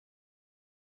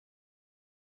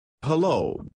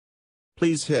Hello.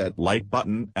 Please hit like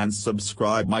button and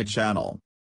subscribe my channel.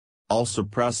 Also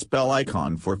press bell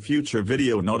icon for future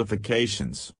video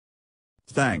notifications.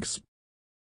 Thanks.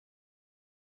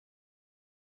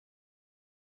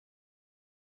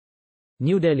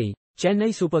 New Delhi,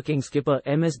 Chennai Super Kings skipper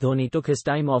MS Dhoni took his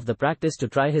time off the practice to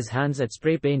try his hands at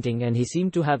spray painting, and he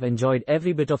seemed to have enjoyed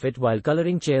every bit of it while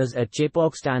colouring chairs at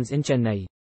Chepauk stands in Chennai.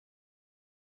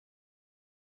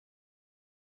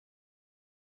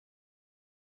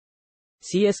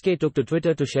 CSK took to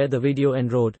Twitter to share the video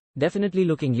and wrote, "Definitely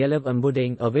looking yellow,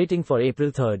 embudding awaiting for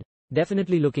April 3rd.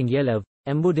 Definitely looking yellow,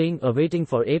 embudding awaiting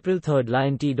for April 3rd.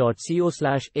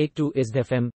 Lion.co/82 is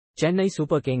FM, Chennai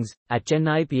Super Kings, at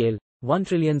Chennai IPL,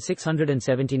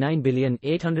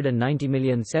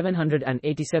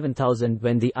 1,679,890,787,000.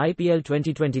 When the IPL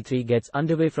 2023 gets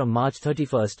underway from March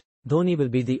 31st, Dhoni will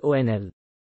be the ONL.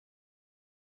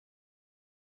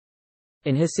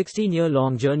 In his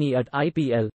 16-year-long journey at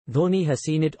IPL, Dhoni has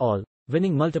seen it all,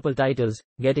 winning multiple titles,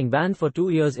 getting banned for 2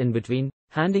 years in between,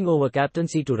 handing over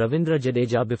captaincy to Ravindra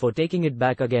Jadeja before taking it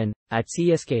back again, at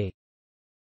CSK.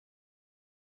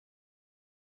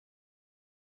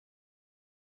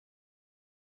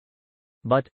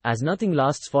 But, as nothing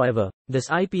lasts forever, this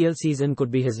IPL season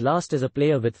could be his last as a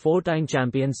player with four-time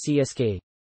champions CSK.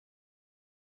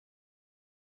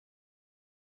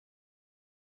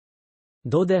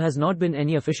 Though there has not been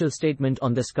any official statement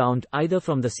on this count either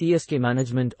from the CSK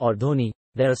management or Dhoni,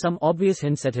 there are some obvious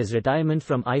hints at his retirement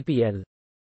from IPL.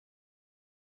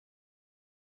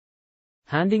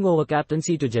 Handing over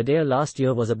captaincy to Jadeja last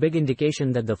year was a big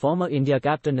indication that the former India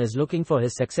captain is looking for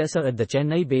his successor at the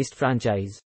Chennai-based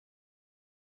franchise.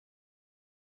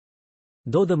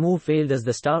 Though the move failed as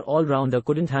the star all-rounder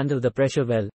couldn't handle the pressure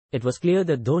well, it was clear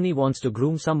that Dhoni wants to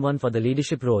groom someone for the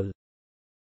leadership role.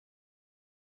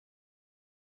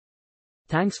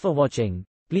 Thanks for watching.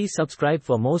 Please subscribe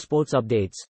for more sports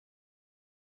updates.